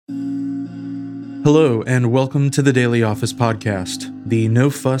Hello, and welcome to the Daily Office Podcast, the no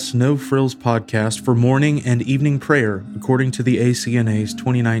fuss, no frills podcast for morning and evening prayer, according to the ACNA's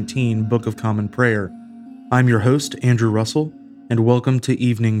 2019 Book of Common Prayer. I'm your host, Andrew Russell, and welcome to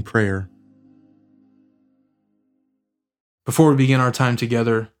evening prayer. Before we begin our time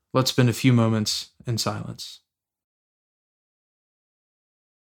together, let's spend a few moments in silence.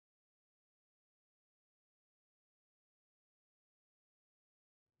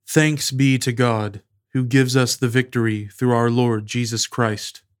 Thanks be to God, who gives us the victory through our Lord Jesus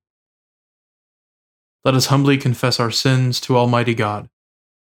Christ. Let us humbly confess our sins to Almighty God.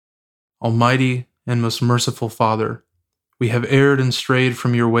 Almighty and most merciful Father, we have erred and strayed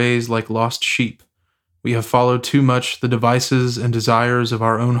from your ways like lost sheep. We have followed too much the devices and desires of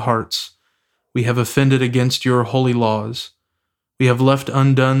our own hearts. We have offended against your holy laws. We have left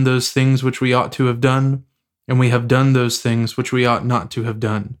undone those things which we ought to have done, and we have done those things which we ought not to have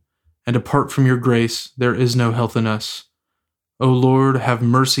done. And apart from your grace, there is no health in us. O Lord, have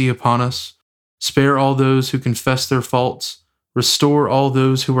mercy upon us. Spare all those who confess their faults. Restore all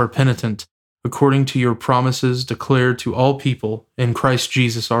those who are penitent, according to your promises declared to all people in Christ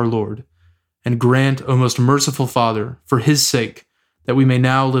Jesus our Lord. And grant, O most merciful Father, for his sake, that we may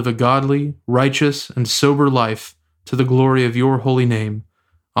now live a godly, righteous, and sober life to the glory of your holy name.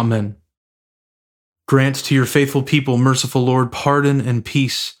 Amen. Grant to your faithful people, merciful Lord, pardon and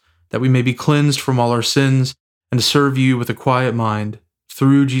peace, that we may be cleansed from all our sins and serve you with a quiet mind,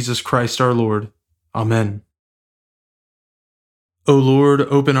 through Jesus Christ our Lord. Amen. O Lord,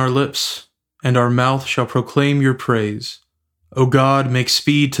 open our lips, and our mouth shall proclaim your praise. O God, make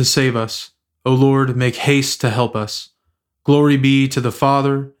speed to save us. O Lord, make haste to help us. Glory be to the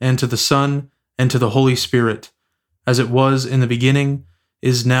Father, and to the Son, and to the Holy Spirit, as it was in the beginning,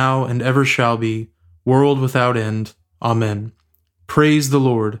 is now, and ever shall be, world without end. Amen. Praise the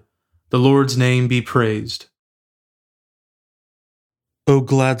Lord. The Lord's name be praised. O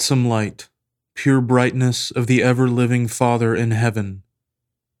gladsome light, pure brightness of the ever-living Father in heaven,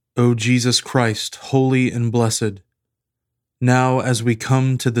 O Jesus Christ, holy and blessed, now as we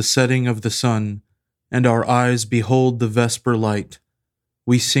come to the setting of the sun, and our eyes behold the vesper light,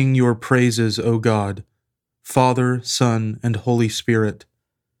 we sing your praises, O God, Father, Son, and Holy Spirit.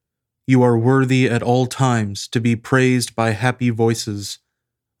 You are worthy at all times to be praised by happy voices,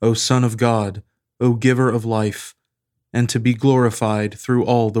 O Son of God, O Giver of life, and to be glorified through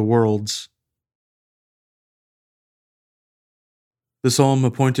all the worlds. The psalm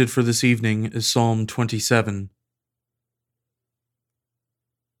appointed for this evening is Psalm 27.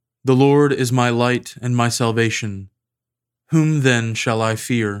 The Lord is my light and my salvation. Whom then shall I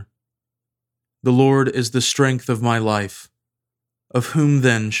fear? The Lord is the strength of my life. Of whom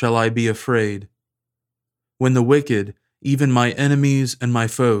then shall I be afraid? When the wicked, even my enemies and my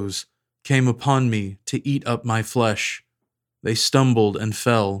foes, came upon me to eat up my flesh, they stumbled and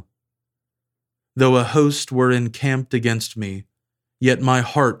fell. Though a host were encamped against me, yet my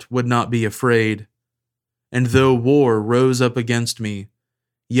heart would not be afraid. And though war rose up against me,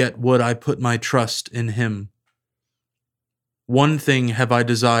 yet would I put my trust in him. One thing have I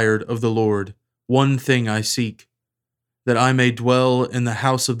desired of the Lord, one thing I seek, that I may dwell in the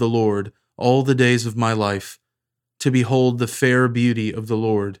house of the Lord all the days of my life, to behold the fair beauty of the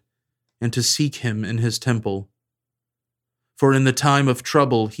Lord, and to seek him in his temple. For in the time of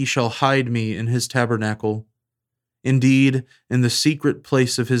trouble he shall hide me in his tabernacle. Indeed, in the secret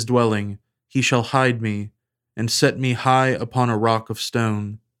place of his dwelling he shall hide me, and set me high upon a rock of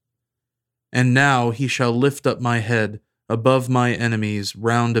stone. And now he shall lift up my head above my enemies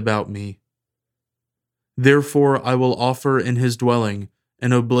round about me. Therefore I will offer in his dwelling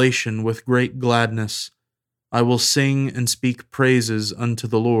an oblation with great gladness. I will sing and speak praises unto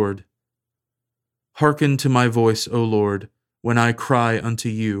the Lord. Hearken to my voice, O Lord, when I cry unto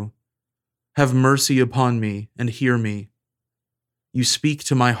you. Have mercy upon me and hear me. You speak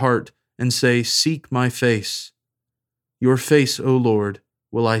to my heart and say, Seek my face. Your face, O Lord,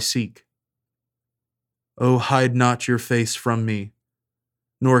 will I seek. O hide not your face from me,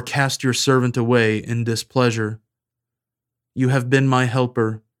 nor cast your servant away in displeasure. You have been my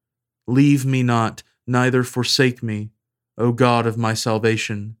helper. Leave me not, neither forsake me, O God of my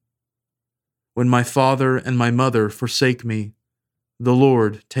salvation. When my father and my mother forsake me, the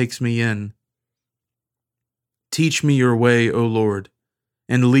Lord takes me in. Teach me your way, O Lord,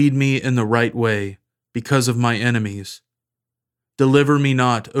 and lead me in the right way, because of my enemies. Deliver me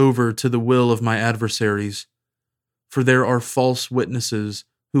not over to the will of my adversaries, for there are false witnesses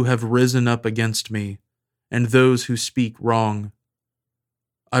who have risen up against me, and those who speak wrong.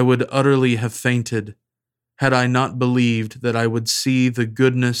 I would utterly have fainted, had I not believed that I would see the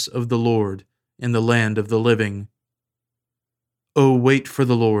goodness of the Lord in the land of the living. O wait for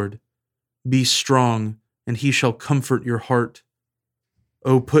the Lord. Be strong, and he shall comfort your heart.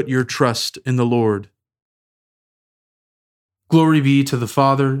 O put your trust in the Lord. Glory be to the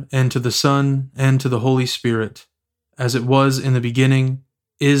Father, and to the Son, and to the Holy Spirit, as it was in the beginning,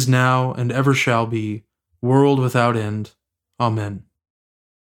 is now, and ever shall be, world without end. Amen.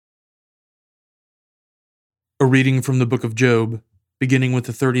 A reading from the book of Job, beginning with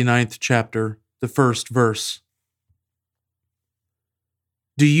the 39th chapter, the first verse.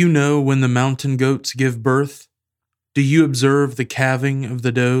 Do you know when the mountain goats give birth? Do you observe the calving of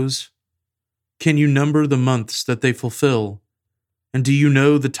the does? Can you number the months that they fulfill? And do you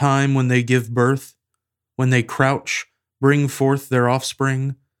know the time when they give birth? When they crouch, bring forth their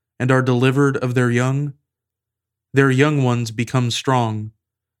offspring, and are delivered of their young? Their young ones become strong.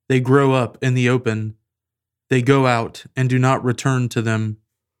 They grow up in the open. They go out and do not return to them.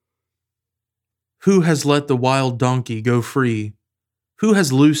 Who has let the wild donkey go free? Who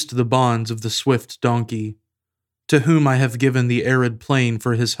has loosed the bonds of the swift donkey? To whom I have given the arid plain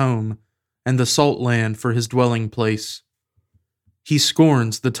for his home, and the salt land for his dwelling place. He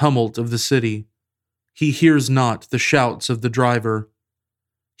scorns the tumult of the city. He hears not the shouts of the driver.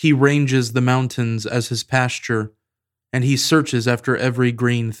 He ranges the mountains as his pasture, and he searches after every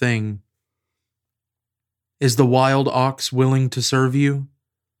green thing. Is the wild ox willing to serve you?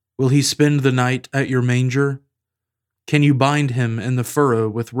 Will he spend the night at your manger? Can you bind him in the furrow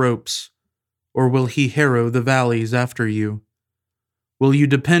with ropes, or will he harrow the valleys after you? Will you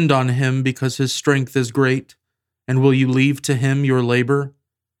depend on him because his strength is great? And will you leave to him your labor?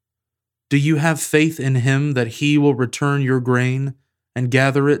 Do you have faith in him that he will return your grain and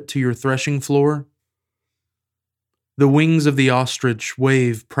gather it to your threshing floor? The wings of the ostrich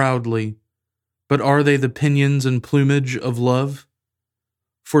wave proudly, but are they the pinions and plumage of love?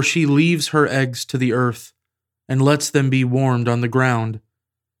 For she leaves her eggs to the earth and lets them be warmed on the ground,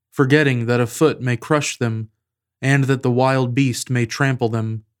 forgetting that a foot may crush them and that the wild beast may trample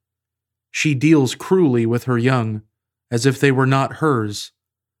them. She deals cruelly with her young, as if they were not hers.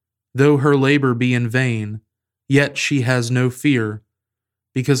 Though her labor be in vain, yet she has no fear,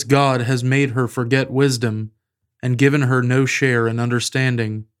 because God has made her forget wisdom and given her no share in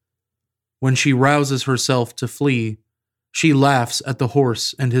understanding. When she rouses herself to flee, she laughs at the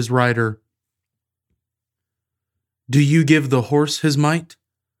horse and his rider. Do you give the horse his might?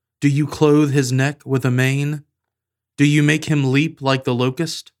 Do you clothe his neck with a mane? Do you make him leap like the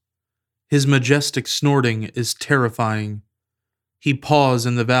locust? His majestic snorting is terrifying. He paws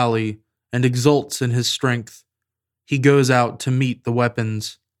in the valley and exults in his strength. He goes out to meet the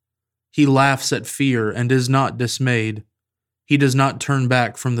weapons. He laughs at fear and is not dismayed. He does not turn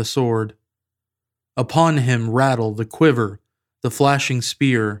back from the sword. Upon him rattle the quiver, the flashing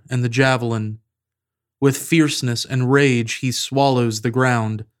spear, and the javelin. With fierceness and rage he swallows the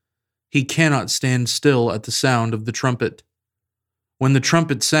ground. He cannot stand still at the sound of the trumpet. When the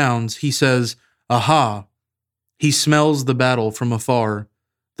trumpet sounds, he says, "Aha!" He smells the battle from afar,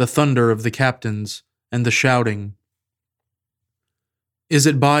 the thunder of the captains, and the shouting. Is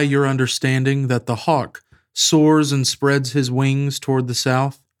it by your understanding that the hawk soars and spreads his wings toward the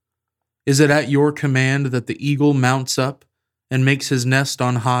south? Is it at your command that the eagle mounts up and makes his nest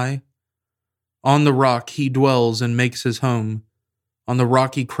on high? On the rock he dwells and makes his home, on the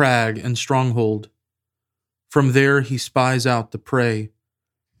rocky crag and stronghold. From there he spies out the prey.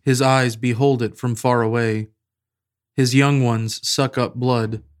 His eyes behold it from far away. His young ones suck up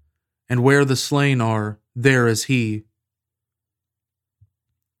blood, and where the slain are, there is he.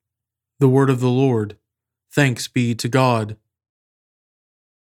 The word of the Lord. Thanks be to God.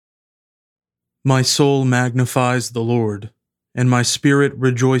 My soul magnifies the Lord, and my spirit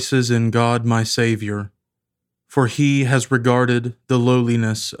rejoices in God my Savior, for he has regarded the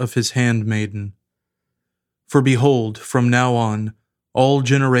lowliness of his handmaiden. For behold, from now on, all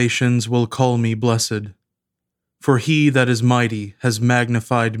generations will call me blessed. For he that is mighty has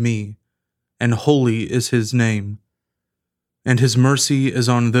magnified me, and holy is his name. And his mercy is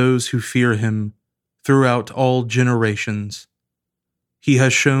on those who fear him throughout all generations. He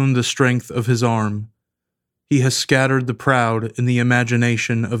has shown the strength of his arm. He has scattered the proud in the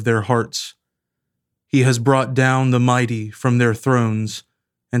imagination of their hearts. He has brought down the mighty from their thrones,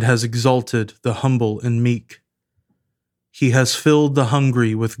 and has exalted the humble and meek. He has filled the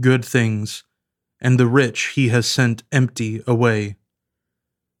hungry with good things, and the rich he has sent empty away.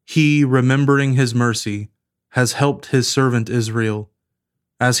 He, remembering his mercy, has helped his servant Israel,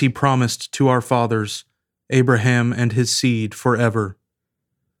 as he promised to our fathers, Abraham and his seed forever.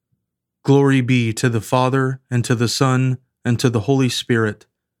 Glory be to the Father, and to the Son, and to the Holy Spirit,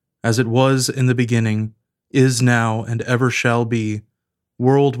 as it was in the beginning, is now, and ever shall be,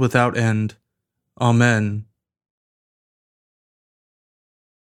 world without end. Amen.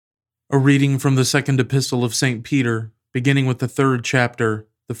 A reading from the second epistle of St. Peter, beginning with the 3rd chapter,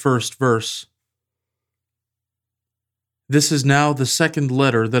 the 1st verse. This is now the second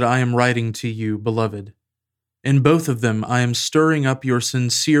letter that I am writing to you, beloved. In both of them I am stirring up your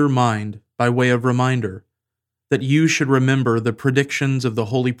sincere mind by way of reminder, that you should remember the predictions of the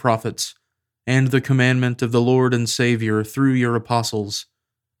holy prophets and the commandment of the Lord and Savior through your apostles,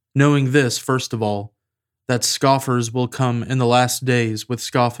 knowing this, first of all, that scoffers will come in the last days with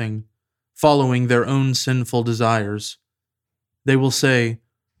scoffing, following their own sinful desires. They will say,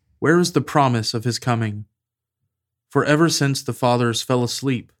 "Where is the promise of his coming?" For ever since the fathers fell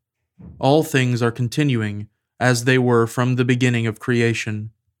asleep, all things are continuing as they were from the beginning of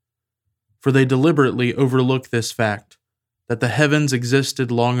creation. For they deliberately overlook this fact, that the heavens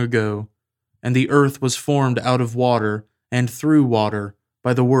existed long ago, and the earth was formed out of water and through water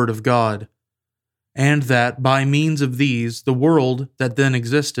by the word of God, and that by means of these the world that then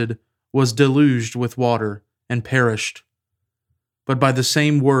existed was deluged with water and perished. But by the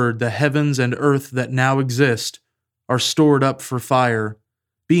same word the heavens and earth that now exist are stored up for fire,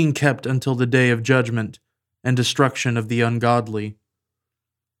 being kept until the day of judgment and destruction of the ungodly.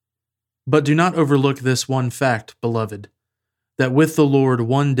 But do not overlook this one fact, beloved, that with the Lord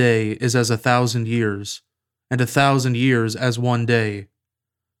 1 day is as 1,000 years, and 1,000 years as 1 day.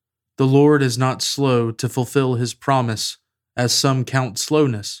 The Lord is not slow to fulfill his promise, as some count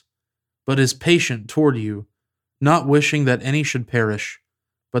slowness, but is patient toward you, not wishing that any should perish,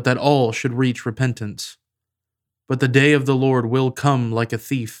 but that all should reach repentance. But the day of the Lord will come like a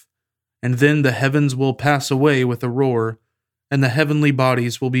thief, and then the heavens will pass away with a roar, and the heavenly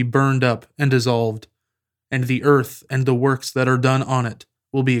bodies will be burned up and dissolved, and the earth and the works that are done on it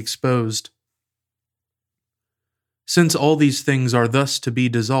will be exposed. Since all these things are thus to be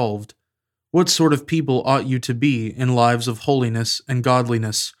dissolved, what sort of people ought you to be in lives of holiness and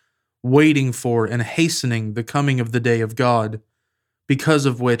godliness, waiting for and hastening the coming of the day of God, because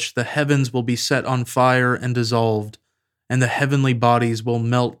of which the heavens will be set on fire and dissolved, and the heavenly bodies will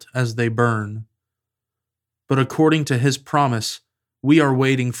melt as they burn? But according to his promise, we are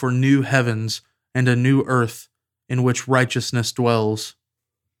waiting for new heavens and a new earth in which righteousness dwells.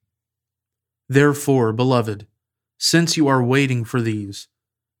 Therefore, beloved, since you are waiting for these,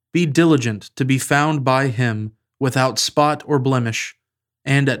 be diligent to be found by him without spot or blemish,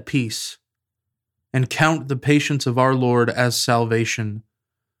 and at peace, and count the patience of our Lord as salvation,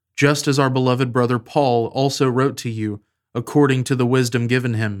 just as our beloved brother Paul also wrote to you according to the wisdom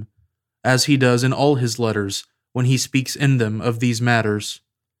given him, as he does in all his letters when he speaks in them of these matters.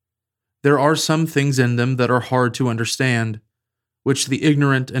 There are some things in them that are hard to understand, which the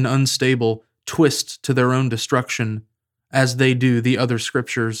ignorant and unstable twist to their own destruction, as they do the other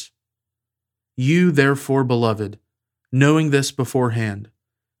scriptures. You, therefore, beloved, knowing this beforehand,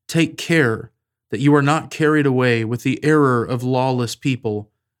 take care that you are not carried away with the error of lawless people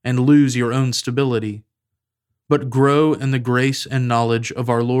and lose your own stability, but grow in the grace and knowledge of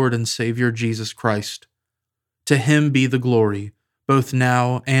our Lord and Savior Jesus Christ. To him be the glory, both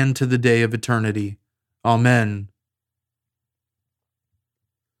now and to the day of eternity. Amen.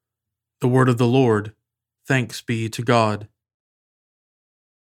 The word of the Lord. Thanks be to God.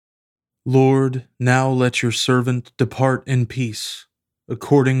 Lord, now let your servant depart in peace,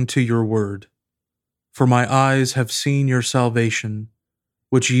 according to your word. For my eyes have seen your salvation,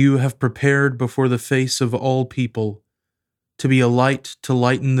 which you have prepared before the face of all people, to be a light to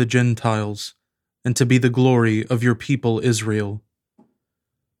lighten the Gentiles, and to be the glory of your people Israel.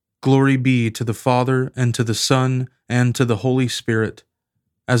 Glory be to the Father, and to the Son, and to the Holy Spirit,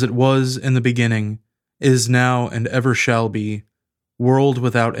 as it was in the beginning, is now, and ever shall be, world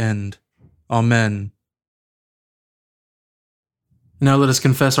without end. Amen. Now let us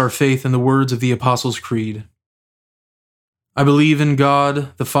confess our faith in the words of the Apostles' Creed. I believe in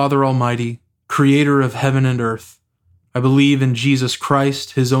God, the Father Almighty, creator of heaven and earth. I believe in Jesus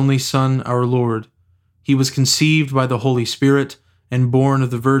Christ, his only Son, our Lord. He was conceived by the Holy Spirit and born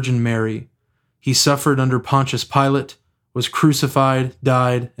of the Virgin Mary. He suffered under Pontius Pilate, was crucified,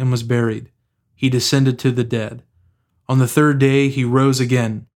 died, and was buried. He descended to the dead. On the 3rd day he rose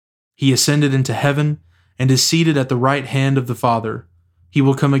again. He ascended into heaven and is seated at the right hand of the Father. He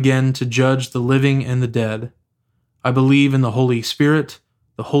will come again to judge the living and the dead. I believe in the Holy Spirit,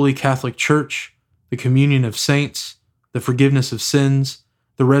 the Holy Catholic Church, the communion of saints, the forgiveness of sins,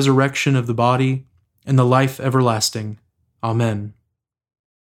 the resurrection of the body, and the life everlasting. Amen.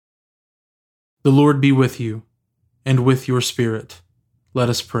 The Lord be with you, and with your spirit. Let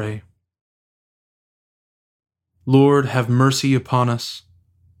us pray. Lord, have mercy upon us.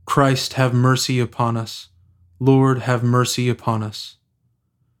 Christ, have mercy upon us. Lord, have mercy upon us.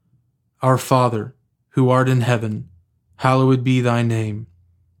 Our Father, who art in heaven, hallowed be thy name.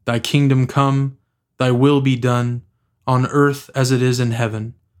 Thy kingdom come, thy will be done, on earth as it is in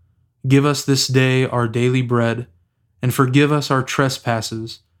heaven. Give us this day our daily bread, and forgive us our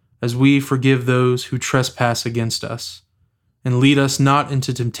trespasses, as we forgive those who trespass against us. And lead us not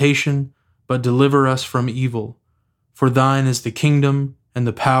into temptation, but deliver us from evil. For thine is the kingdom, and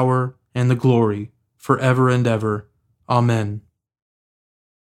the power, and the glory, forever and ever. Amen.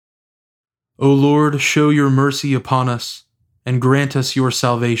 O Lord, show your mercy upon us, and grant us your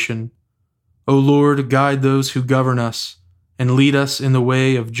salvation. O Lord, guide those who govern us, and lead us in the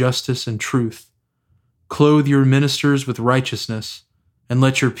way of justice and truth. Clothe your ministers with righteousness, and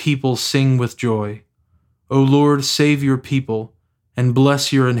let your people sing with joy. O Lord, save your people, and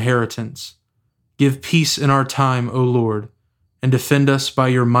bless your inheritance. Give peace in our time, O Lord, and defend us by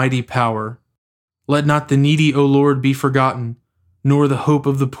your mighty power. Let not the needy, O Lord, be forgotten, nor the hope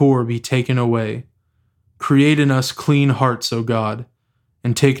of the poor be taken away. Create in us clean hearts, O God,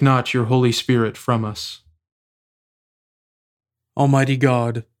 and take not your Holy Spirit from us. Almighty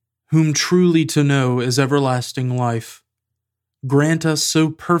God, whom truly to know is everlasting life, grant us so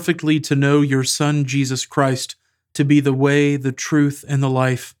perfectly to know your Son, Jesus Christ, to be the way, the truth, and the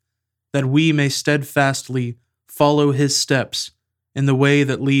life, that we may steadfastly follow his steps in the way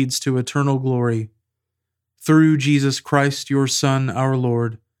that leads to eternal glory. Through Jesus Christ, your Son, our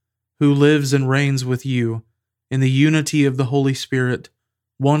Lord, who lives and reigns with you in the unity of the Holy Spirit,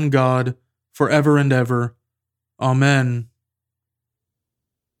 one God, forever and ever. Amen.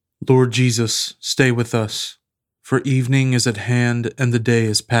 Lord Jesus, stay with us, for evening is at hand and the day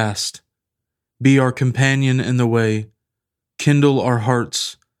is past. Be our companion in the way, kindle our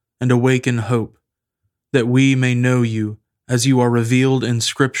hearts, and awaken hope, that we may know you as you are revealed in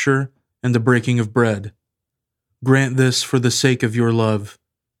Scripture and the breaking of bread. Grant this for the sake of your love.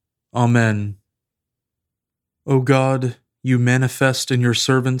 Amen. O God, you manifest in your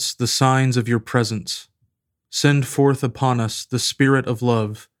servants the signs of your presence. Send forth upon us the Spirit of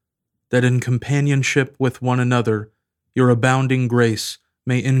love, that in companionship with one another your abounding grace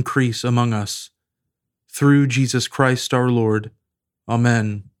may increase among us. Through Jesus Christ our Lord.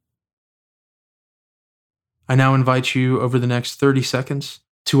 Amen. I now invite you over the next 30 seconds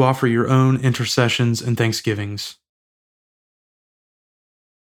to offer your own intercessions and thanksgivings.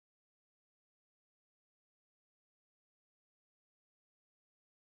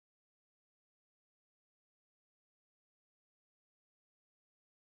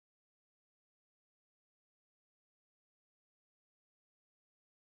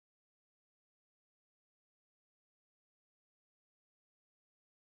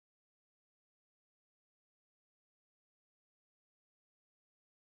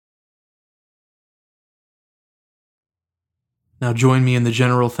 Now join me in the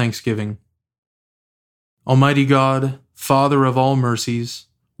general thanksgiving. Almighty God, Father of all mercies,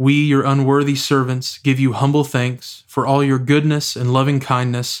 we, your unworthy servants, give you humble thanks for all your goodness and loving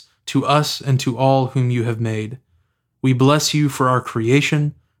kindness to us and to all whom you have made. We bless you for our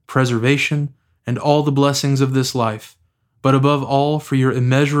creation, preservation, and all the blessings of this life, but above all for your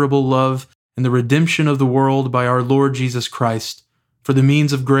immeasurable love and the redemption of the world by our Lord Jesus Christ, for the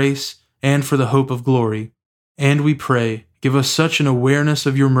means of grace and for the hope of glory. And we pray, give us such an awareness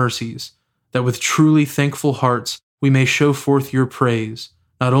of your mercies, that with truly thankful hearts we may show forth your praise,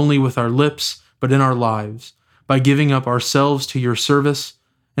 not only with our lips, but in our lives, by giving up ourselves to your service,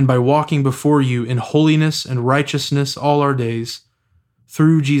 and by walking before you in holiness and righteousness all our days.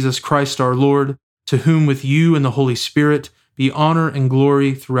 Through Jesus Christ our Lord, to whom with you and the Holy Spirit be honor and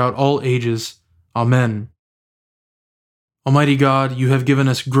glory throughout all ages. Amen. Almighty God, you have given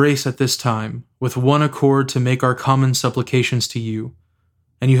us grace at this time, with one accord to make our common supplications to you.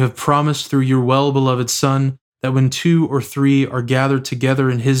 And you have promised through your well-beloved Son that when 2 or 3 are gathered together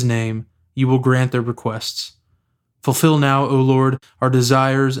in his name, you will grant their requests. Fulfill now, O Lord, our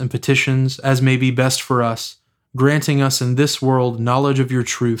desires and petitions as may be best for us, granting us in this world knowledge of your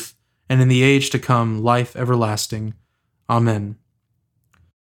truth, and in the age to come life everlasting. Amen.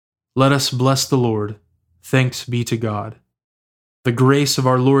 Let us bless the Lord. Thanks be to God. The grace of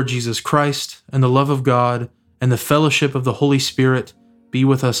our Lord Jesus Christ, and the love of God, and the fellowship of the Holy Spirit be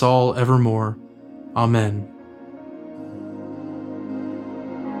with us all evermore. Amen.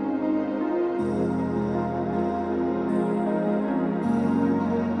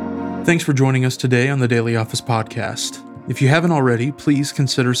 Thanks for joining us today on the Daily Office Podcast. If you haven't already, please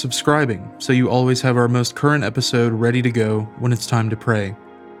consider subscribing so you always have our most current episode ready to go when it's time to pray.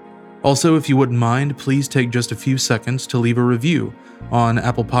 Also, if you wouldn't mind, please take just a few seconds to leave a review on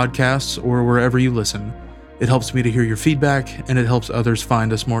Apple Podcasts or wherever you listen. It helps me to hear your feedback, and it helps others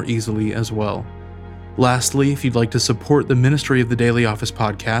find us more easily as well. Lastly, if you'd like to support the ministry of the Daily Office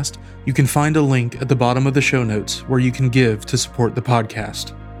podcast, you can find a link at the bottom of the show notes where you can give to support the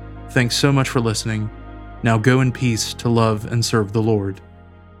podcast. Thanks so much for listening. Now go in peace to love and serve the Lord.